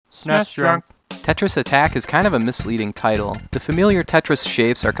SNESdrunk. Tetris Attack is kind of a misleading title. The familiar Tetris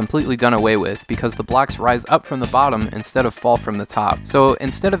shapes are completely done away with because the blocks rise up from the bottom instead of fall from the top. So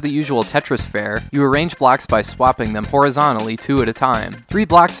instead of the usual Tetris fare, you arrange blocks by swapping them horizontally 2 at a time. 3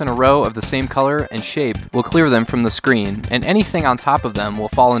 blocks in a row of the same color and shape will clear them from the screen, and anything on top of them will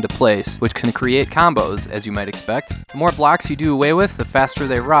fall into place, which can create combos, as you might expect. The more blocks you do away with, the faster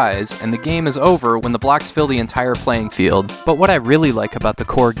they rise, and the game is over when the blocks fill the entire playing field. But what I really like about the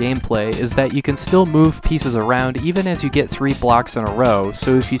core gameplay is that you can still move pieces around even as you get 3 blocks in a row,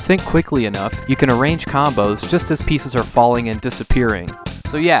 so if you think quickly enough, you can arrange combos just as pieces are falling and disappearing.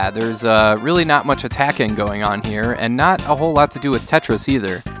 So yeah, there's really not much attacking going on here, and not a whole lot to do with Tetris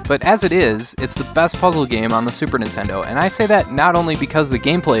either. But as it is, it's the best puzzle game on the Super Nintendo, and I say that not only because the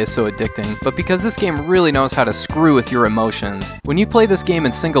gameplay is so addicting, but because this game really knows how to screw with your emotions. When you play this game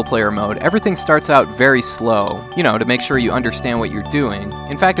in single-player mode, everything starts out very slow, you know, to make sure you understand what you're doing.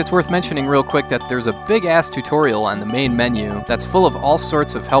 In fact, it's worth mentioning real quick that there's a big-ass tutorial on the main menu that's full of all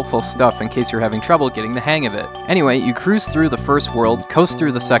sorts of helpful stuff in case you're having trouble getting the hang of it. Anyway, you cruise through the first world, coast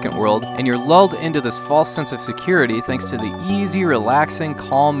through the second world, and you're lulled into this false sense of security thanks to the easy, relaxing,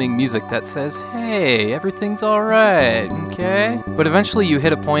 calming music that says, hey, everything's alright, okay? But eventually you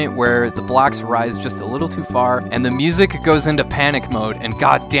hit a point where the blocks rise just a little too far, and the music goes into panic mode, and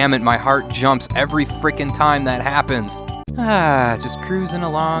god damn it, my heart jumps every frickin' time that happens. Just cruising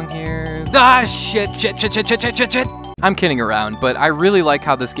along here. Shit. I'm kidding around, but I really like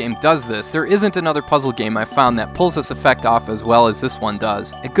how this game does this. There isn't another puzzle game I've found that pulls this effect off as well as this one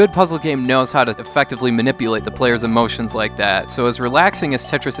does. A good puzzle game knows how to effectively manipulate the player's emotions like that, so as relaxing as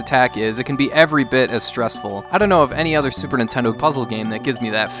Tetris Attack is, it can be every bit as stressful. I don't know of any other Super Nintendo puzzle game that gives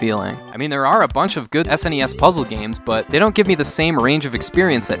me that feeling. I mean, there are a bunch of good SNES puzzle games, but they don't give me the same range of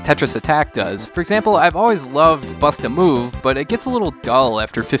experience that Tetris Attack does. For example, I've always loved Bust a Move, but it gets a little dull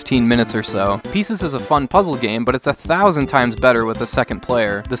after 15 minutes or so. Pieces is a fun puzzle game, but it's 1,000 times better with a second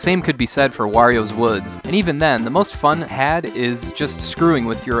player. The same could be said for Wario's Woods. And even then, the most fun had is just screwing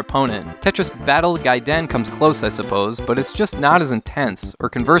with your opponent. Tetris Battle Gaiden comes close, I suppose, but it's just not as intense, or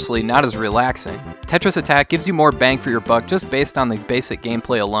conversely, not as relaxing. Tetris Attack gives you more bang for your buck just based on the basic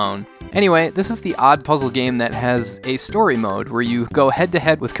gameplay alone. Anyway, this is the odd puzzle game that has a story mode where you go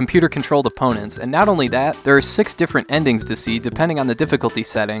head-to-head with computer-controlled opponents, and not only that, there are 6 different endings to see depending on the difficulty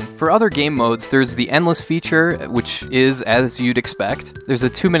setting. For other game modes, there's the endless feature, which is as you'd expect. There's a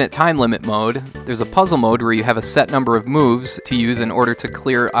 2-minute time limit mode. There's a puzzle mode where you have a set number of moves to use in order to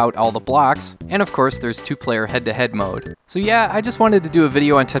clear out all the blocks, and of course there's 2-player head-to-head mode. So yeah, I just wanted to do a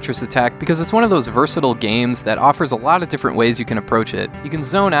video on Tetris Attack because it's one of those versatile games that offers a lot of different ways you can approach it. You can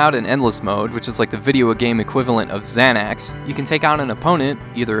zone out in endless mode, which is like the video game equivalent of Xanax. You can take on an opponent,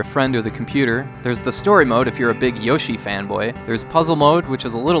 either a friend or the computer. There's the story mode if you're a big Yoshi fanboy. There's puzzle mode, which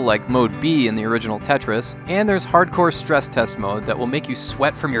is a little like mode B in the original Tetris. And there's hardcore stress test mode that will make you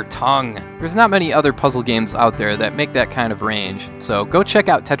sweat from your tongue. There's not many other puzzle games out there that make that kind of range, so go check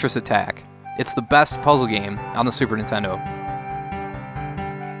out Tetris Attack. It's the best puzzle game on the Super Nintendo.